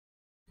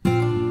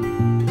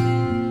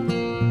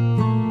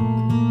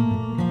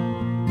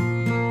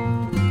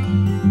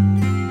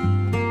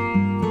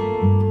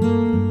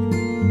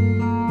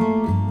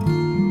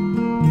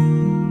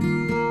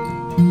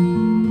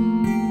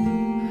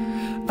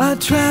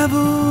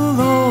travel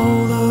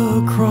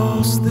all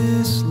across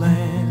this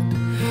land,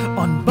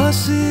 on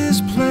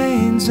buses,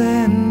 planes,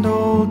 and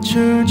old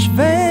church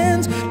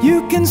vans.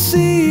 You can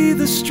see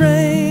the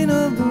strain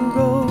of the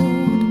road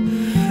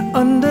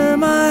under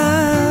my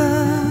eyes.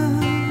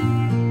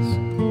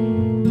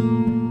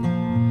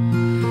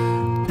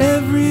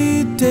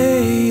 Every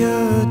day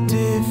a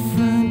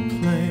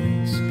different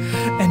place,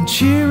 and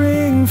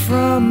cheering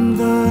from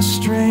the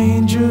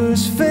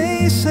strangers'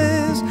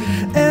 faces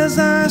as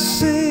I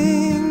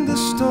sing the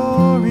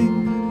story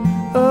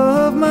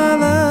of my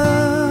life.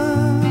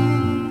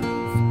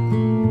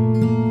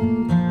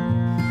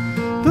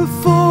 The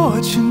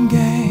fortune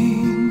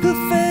gained, the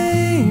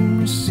fame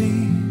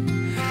received,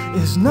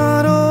 is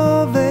not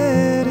all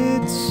that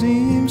it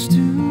seems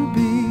to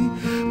be,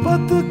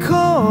 but the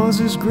cause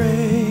is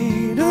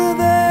greater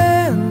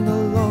than the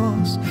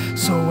loss,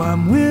 so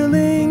I'm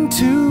willing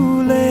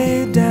to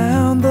lay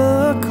down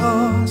the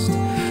cost.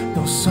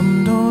 Though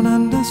some don't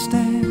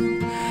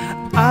understand,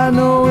 I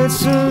know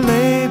it's a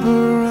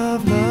labor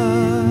of love.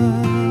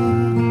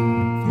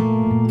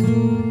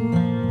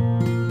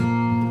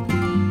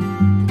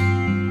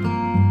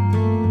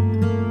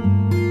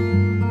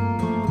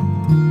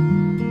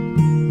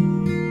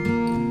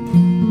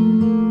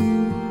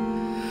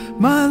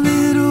 My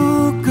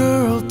little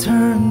girl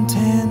turned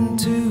 10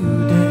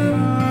 today.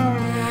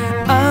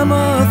 I'm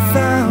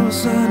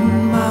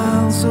 1,000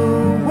 miles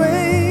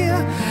away.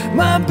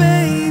 My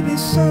baby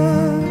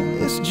son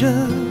is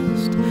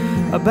just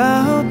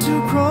about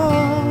to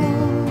crawl.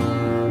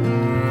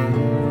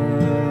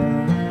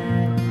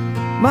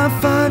 My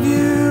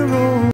 5-year-old